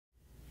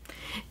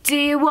Do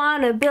you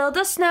wanna build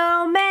a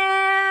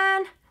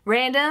snowman?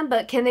 Random,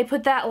 but can they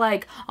put that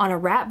like on a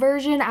rap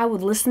version? I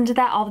would listen to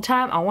that all the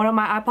time. I want it on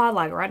my iPod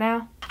like right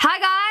now. Hi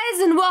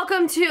guys, and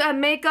welcome to a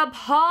makeup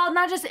haul.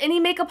 Not just any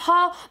makeup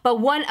haul, but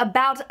one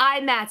about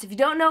Imats. If you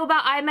don't know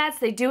about Imats,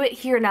 they do it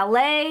here in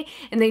LA,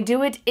 and they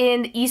do it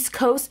in the East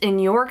Coast in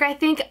New York, I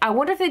think. I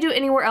wonder if they do it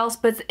anywhere else,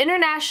 but it's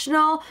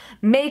International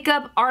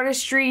Makeup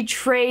Artistry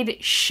Trade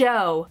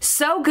Show.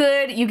 So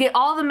good. You get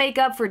all the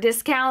makeup for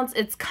discounts.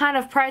 It's kind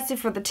of pricey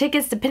for the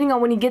tickets, depending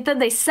on when you get them.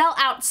 They sell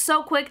out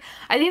so quick.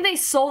 I think they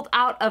sold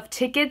out of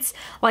tickets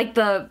like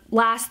the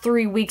last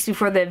 3 weeks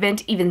before the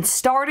event even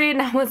started,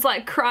 and I was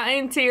like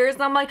crying tears,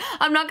 and I'm like,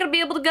 I'm not gonna be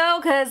able to go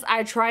because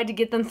I tried to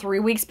get them 3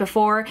 weeks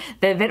before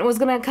the event was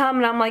gonna come,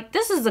 and I'm like,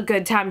 this is a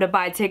good time to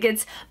buy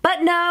tickets,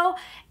 but no.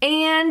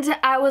 And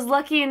I was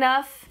lucky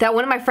enough that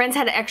one of my friends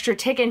had an extra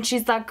ticket, and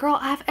she's like, girl,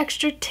 I have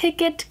extra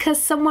ticket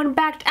because someone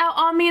backed out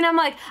on me, and I'm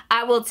like,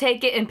 I will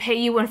take it and pay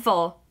you in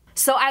full.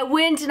 So I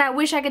went, and I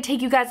wish I could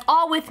take you guys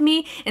all with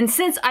me, and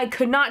since I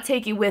could not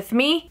take you with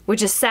me,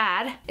 which is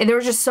sad, and there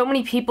were just so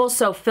many people,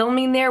 so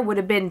filming there would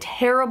have been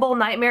terrible,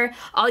 nightmare.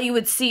 All you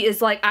would see is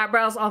like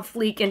eyebrows on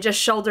fleek and just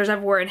shoulders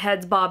everywhere and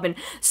heads bobbing.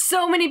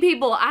 So many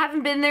people. I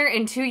haven't been there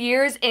in 2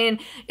 years, and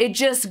it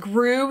just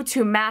grew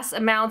to mass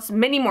amounts.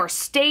 Many more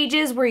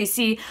stages where you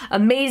see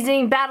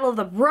amazing Battle of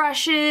the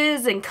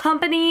Brushes and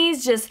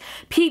companies, just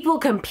people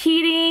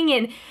competing,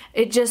 and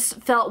it just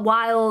felt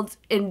wild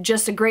and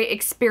just a great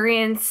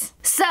experience.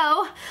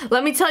 So,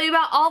 let me tell you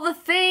about all the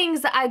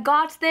things that I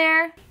got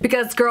there,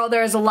 because girl,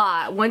 there's a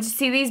lot. Once you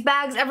see these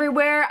bags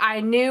everywhere,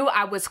 I knew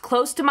I was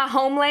close to my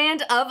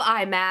homeland of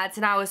Imats,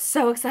 and I was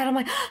so excited. I'm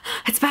like,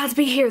 it's about to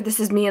be here. This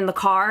is me in the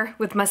car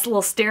with my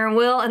little steering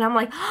wheel, and I'm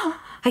like,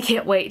 I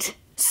can't wait.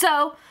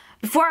 So,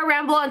 before I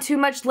ramble on too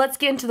much, let's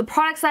get into the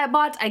products I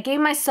bought. I gave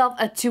myself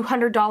a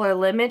 $200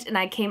 limit, and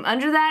I came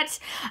under that.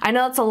 I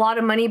know it's a lot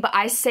of money, but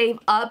I save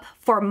up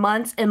for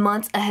months and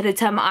months ahead of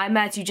time at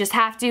Imats. You just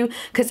have to,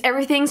 because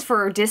everything's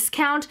for a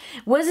discount.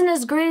 Wasn't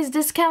as great as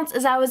discounts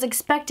as I was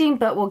expecting,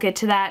 but we'll get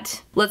to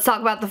that. Let's talk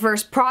about the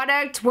first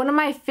product. One of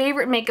my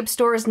favorite makeup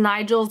stores,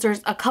 Nigel's.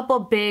 There's a couple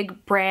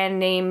big brand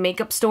name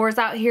makeup stores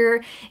out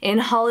here in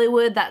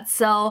Hollywood that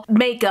sell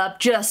makeup,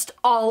 just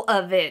all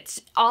of it.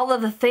 All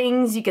of the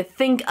things you could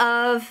think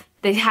of.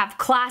 They have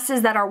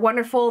classes that are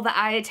wonderful that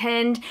I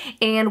attend,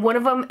 and one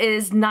of them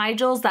is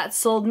Nigel's that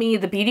sold me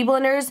the beauty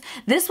blenders.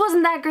 This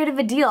wasn't that great of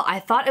a deal. I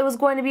thought it was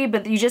going to be,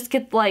 but you just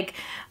get like,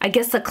 I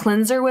guess the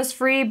cleanser was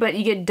free, but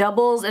you get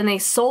doubles, and they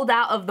sold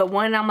out of the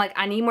one, and I'm like,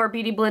 I need more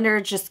beauty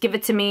blenders, just give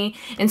it to me.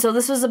 And so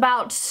this was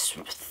about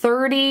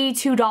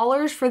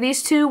 $32 for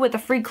these two with a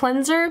free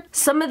cleanser.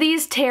 Some of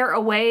these tear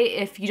away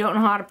if you don't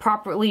know how to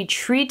properly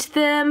treat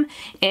them,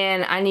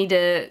 and I need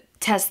to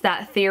test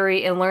that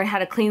theory and learn how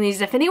to clean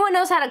these. If anyone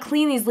knows how to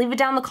clean these, leave it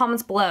down in the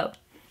comments below.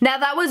 Now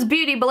that was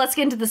beauty, but let's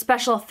get into the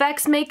special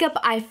effects makeup.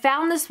 I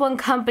found this one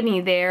company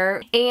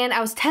there, and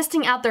I was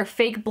testing out their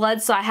fake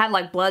blood, so I had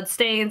like blood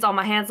stains on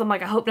my hands. I'm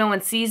like, I hope no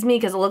one sees me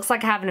because it looks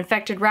like I have an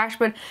infected rash,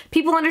 but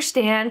people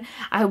understand.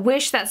 I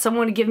wish that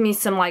someone would give me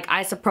some like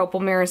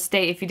isopropyl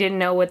myricate. If you didn't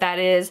know what that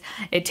is,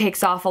 it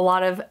takes off a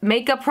lot of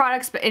makeup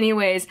products, but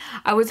anyways,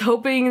 I was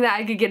hoping that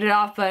I could get it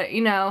off, but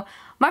you know,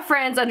 my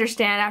friends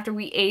understand after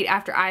we ate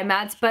after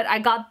Imats, but I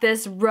got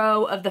this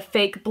row of the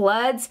fake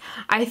bloods.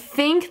 I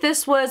think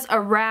this was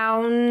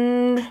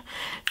around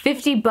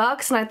 50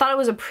 bucks, and I thought it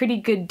was a pretty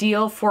good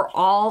deal for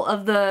all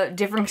of the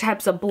different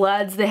types of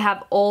bloods. They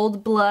have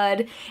old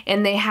blood,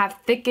 and they have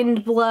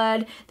thickened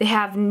blood, they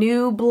have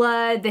new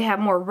blood, they have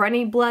more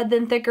runny blood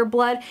than thicker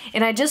blood,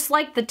 and I just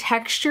like the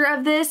texture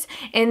of this,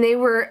 and they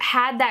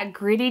had that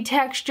gritty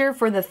texture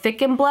for the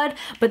thickened blood,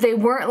 but they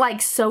weren't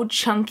like so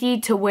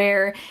chunky to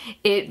where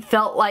it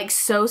felt like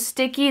so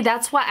sticky.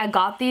 That's why I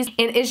got these,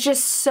 and it's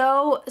just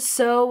so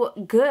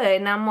good,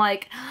 and I'm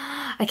like,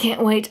 I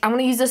can't wait. I'm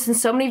gonna use this in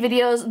so many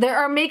videos. There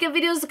are makeup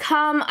videos to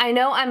come. I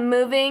know I'm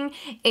moving,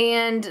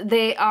 and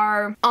they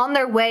are on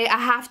their way. I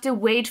have to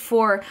wait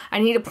for, I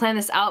need to plan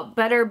this out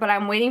better, but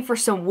I'm waiting for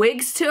some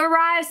wigs to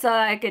arrive so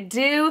that I could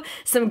do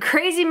some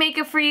crazy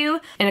makeup for you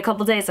in a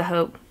couple days, I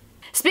hope.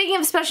 Speaking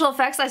of special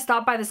effects, I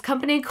stopped by this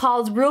company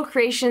called Real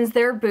Creations,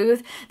 their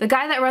booth. The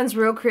guy that runs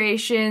Real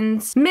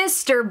Creations,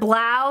 Mr.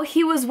 Blau,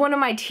 he was one of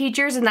my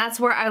teachers, and that's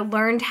where I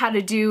learned how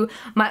to do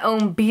my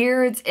own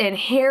beards and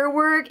hair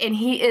work, and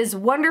he is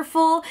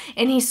wonderful,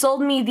 and he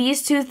sold me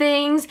these two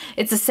things.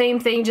 It's the same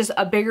thing, just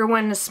a bigger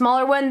one and a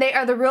smaller one. They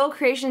are the Real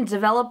Creations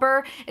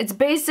developer. It's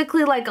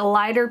basically like a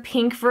lighter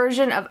pink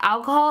version of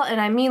alcohol,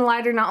 and I mean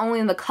lighter not only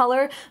in the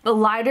color, but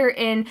lighter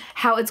in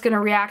how it's going to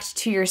react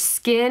to your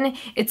skin.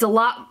 It's a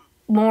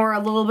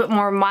little bit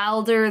more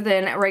milder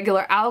than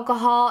regular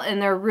alcohol, and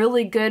they're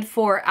really good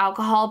for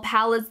alcohol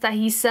palettes that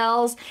he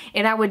sells,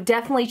 and I would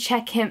definitely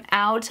check him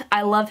out.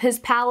 I love his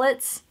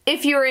palettes.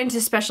 If you're into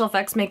special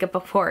effects makeup,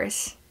 of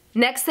course.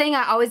 Next thing,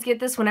 I always get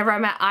this whenever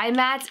I'm at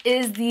Imats,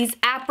 is these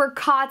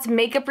Apricots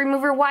makeup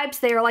remover wipes.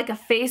 They are like a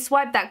face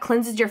wipe that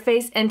cleanses your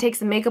face and takes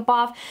the makeup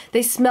off.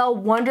 They smell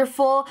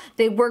wonderful.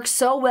 They work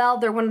so well.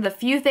 They're one of the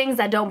few things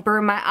that don't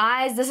burn my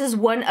eyes. This is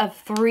one of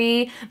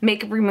 3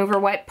 makeup remover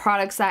wipe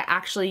products that I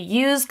actually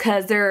use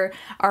because there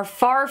are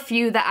far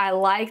few that I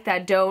like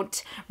that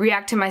don't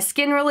react to my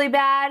skin really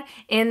bad.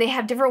 And they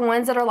have different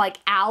ones that are like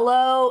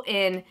aloe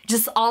and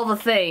just all the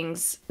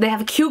things. They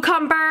have a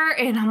cucumber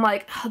and I'm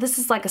like, oh, this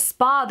is like a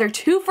spa. They're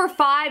 2 for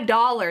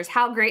 $5.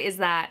 How great is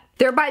that?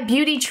 They're by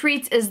Beauty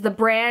Treats is the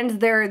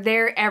brand. They're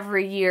there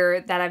every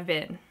year that I've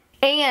been.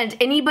 And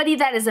anybody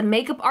that is a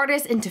makeup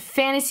artist into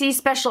fantasy,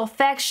 special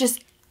effects,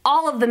 just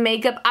all of the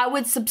makeup, I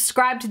would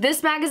subscribe to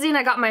this magazine.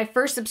 I got my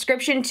first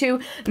subscription to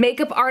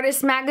Makeup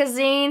Artist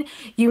magazine.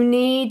 You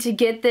need to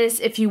get this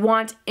if you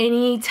want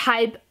any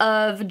type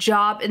of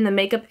job in the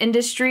makeup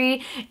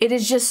industry. It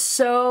is just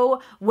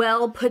so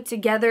well put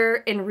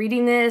together. In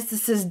reading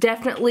this is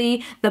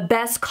definitely the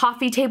best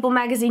coffee table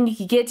magazine you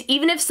could get.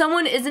 Even if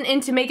someone isn't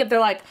into makeup,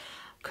 they're like,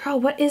 girl,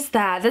 what is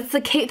that?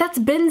 That's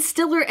Ben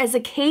Stiller as a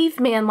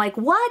caveman. Like,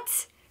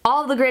 what?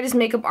 All of the greatest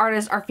makeup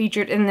artists are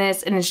featured in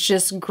this and it's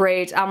just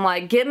great. I'm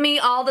like, give me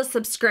all the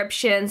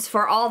subscriptions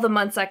for all the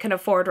months I can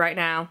afford right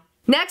now.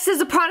 Next is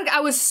a product I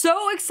was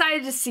so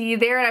excited to see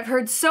there, and I've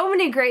heard so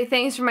many great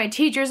things from my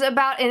teachers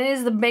about, and it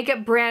is the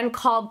makeup brand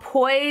called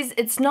Poise.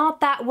 It's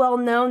not that well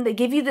known. They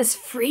give you this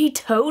free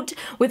tote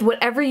with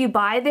whatever you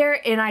buy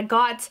there, and I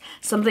got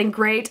something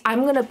great.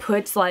 I'm gonna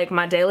put like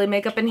my daily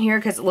makeup in here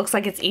because it looks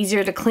like it's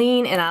easier to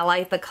clean, and I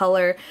like the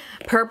color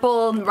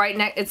purple. Right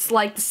next, it's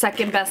like the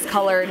second best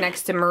color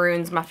next to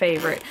maroon's my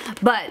favorite.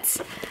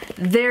 But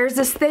there's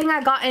this thing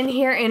I got in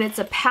here, and it's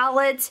a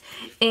palette,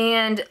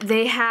 and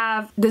they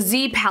have the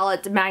Z palette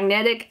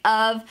magnetic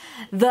of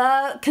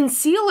the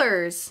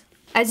concealers.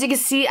 As you can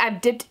see, I've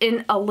dipped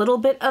in a little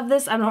bit of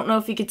this. I don't know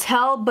if you could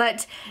tell,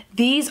 but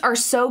these are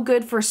so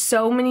good for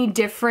so many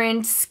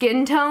different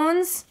skin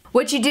tones.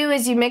 What you do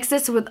is you mix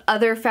this with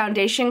other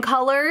foundation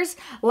colors,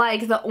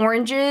 like the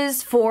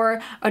oranges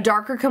for a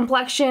darker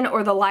complexion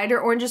or the lighter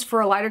oranges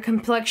for a lighter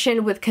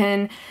complexion, with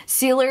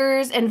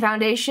concealers and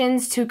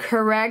foundations to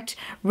correct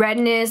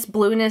redness,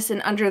 blueness,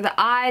 and under the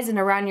eyes and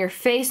around your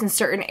face in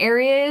certain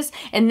areas.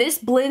 And this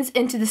blends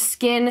into the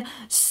skin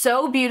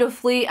so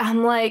beautifully.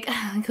 I'm like,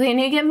 can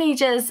you get me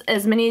just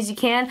as many as you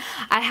can?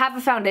 I have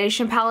a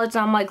foundation palette,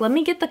 so I'm like, let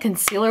me get the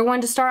concealer one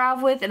to start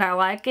off with, and I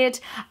like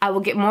it. I will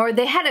get more.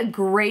 They had a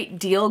great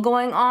deal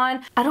going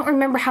on. I don't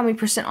remember how many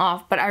 %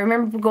 off, but I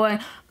remember going,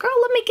 girl,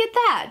 let me get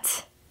that.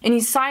 And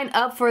you sign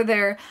up for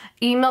their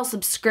email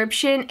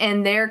subscription,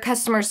 and their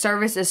customer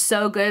service is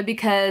so good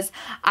because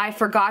I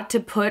forgot to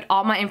put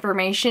all my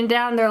information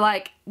down. They're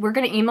like, we're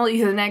gonna email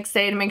you the next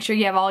day to make sure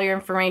you have all your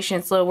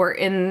information, so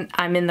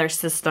I'm in their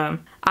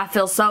system. I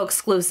feel so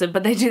exclusive,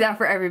 but they do that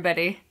for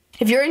everybody.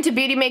 If you're into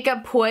beauty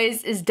makeup,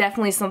 Poise is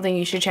definitely something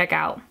you should check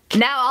out.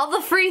 Now, all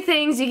the free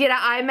things you get at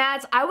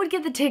Imats, I would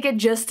get the ticket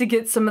just to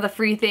get some of the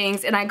free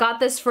things, and I got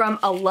this from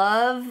A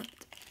Love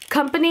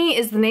Company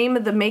is the name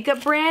of the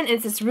makeup brand.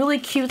 It's this really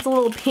cute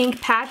little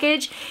pink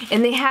package,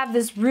 and they have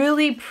this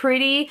really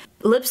pretty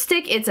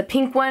lipstick. It's a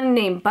pink one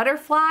named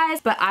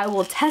Butterflies, but I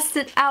will test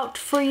it out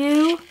for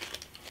you.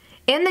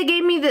 And they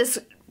gave me this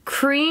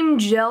cream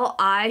gel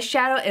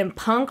eyeshadow in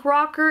Punk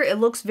Rocker. It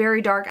looks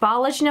very dark, but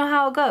I'll let you know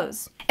how it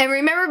goes. And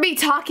remember me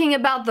talking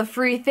about the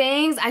free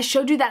things? I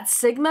showed you that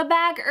Sigma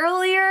bag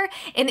earlier,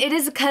 and it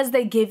is because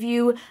they give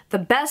you the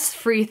best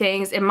free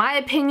things. In my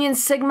opinion,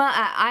 Sigma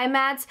at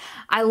Imats,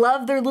 I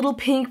love their little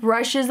pink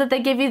brushes that they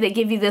give you. They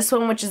give you this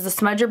one, which is the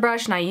smudger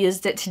brush, and I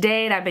used it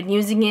today, and I've been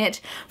using it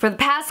for the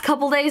past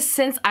couple days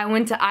since I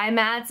went to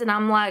Imats, and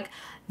I'm like,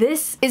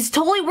 this is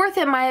totally worth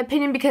it in my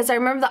opinion, because I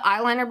remember the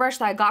eyeliner brush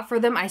that I got for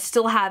them. I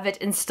still have it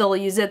and still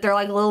use it. They're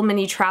like little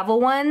mini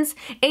travel ones.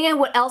 And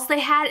what else they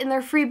had in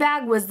their free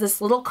bag was this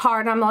little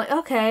card. I'm like,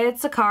 okay,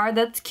 it's a card,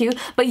 that's cute.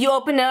 But you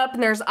open it up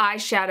and there's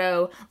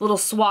eyeshadow little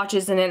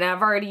swatches in it. And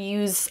I've already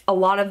used a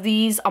lot of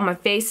these on my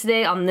face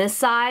today on this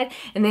side.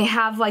 And they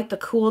have like the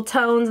cool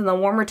tones and the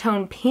warmer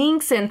tone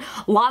pinks and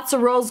lots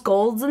of rose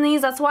golds in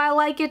these. That's why I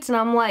like it. And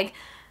I'm like,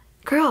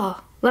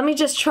 girl, let me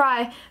just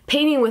try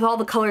painting with all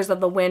the colors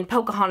of the wind.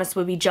 Pocahontas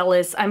would be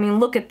jealous. I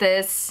mean, look at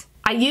this.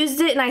 I used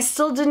it and I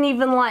still didn't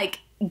even like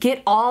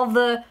get all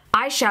the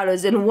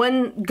eyeshadows in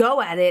one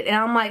go at it. And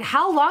I'm like,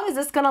 how long is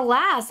this gonna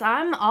last?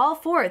 I'm all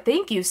for it.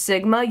 Thank you,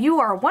 Sigma. You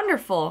are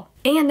wonderful.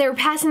 And they're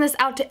passing this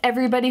out to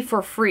everybody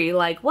for free.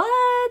 Like,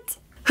 what?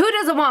 Who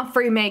doesn't want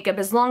free makeup?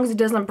 As long as it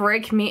doesn't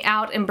break me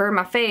out and burn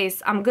my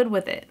face, I'm good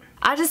with it.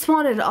 I just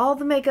wanted all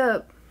the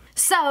makeup.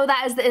 So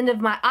that is the end of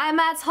my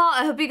Imats haul.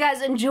 I hope you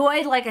guys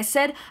enjoyed. Like I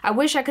said, I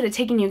wish I could have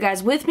taken you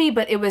guys with me,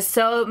 but it was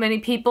so many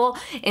people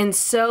and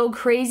so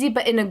crazy,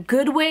 but in a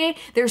good way.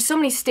 There's so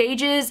many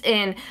stages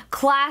and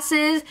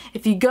classes.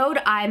 If you go to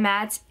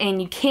Imats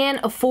and you can't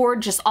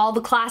afford just all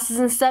the classes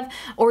and stuff,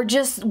 or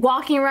just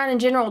walking around in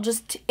general,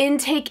 just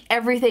intake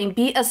everything.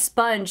 Be a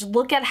sponge.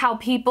 Look at how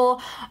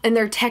people and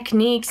their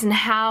techniques and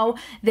how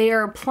they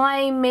are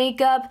applying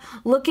makeup.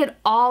 Look at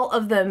all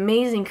of the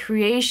amazing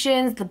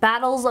creations, the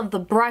battles of the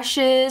brushes,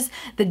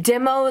 the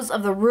demos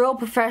of the real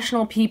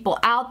professional people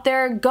out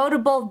there. Go to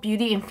both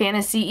beauty and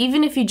fantasy.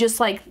 Even if you just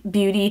like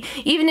beauty,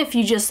 even if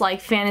you just like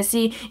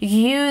fantasy, you can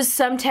use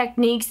some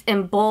techniques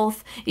in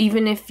both.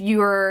 Even if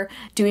you're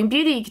doing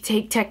beauty, you can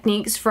take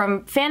techniques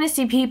from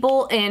fantasy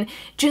people and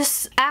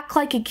just act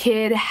like a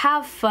kid,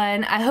 have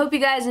fun. I hope you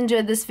guys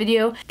enjoyed this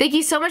video. Thank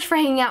you so much for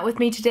hanging out with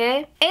me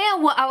today.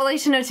 And what I would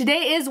like to know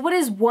today is, what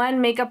is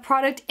one makeup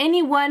product,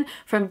 anyone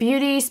from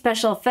beauty,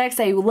 special effects,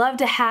 that you would love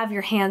to have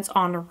your hands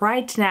on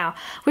right now?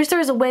 Wish there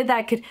was a way that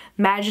I could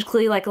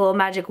magically, like a little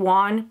magic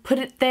wand, put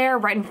it there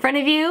right in front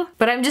of you.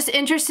 But I'm just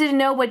interested to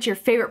know what your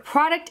favorite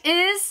product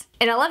is.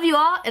 And I love you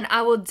all, and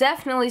I will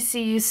definitely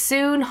see you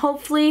soon,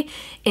 hopefully,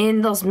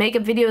 in those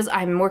makeup videos.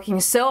 I'm working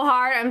so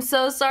hard. I'm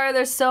so sorry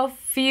there's so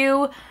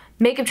few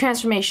makeup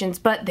transformations,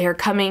 but they're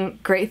coming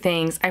great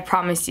things, I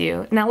promise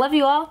you. And I love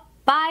you all.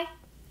 Bye!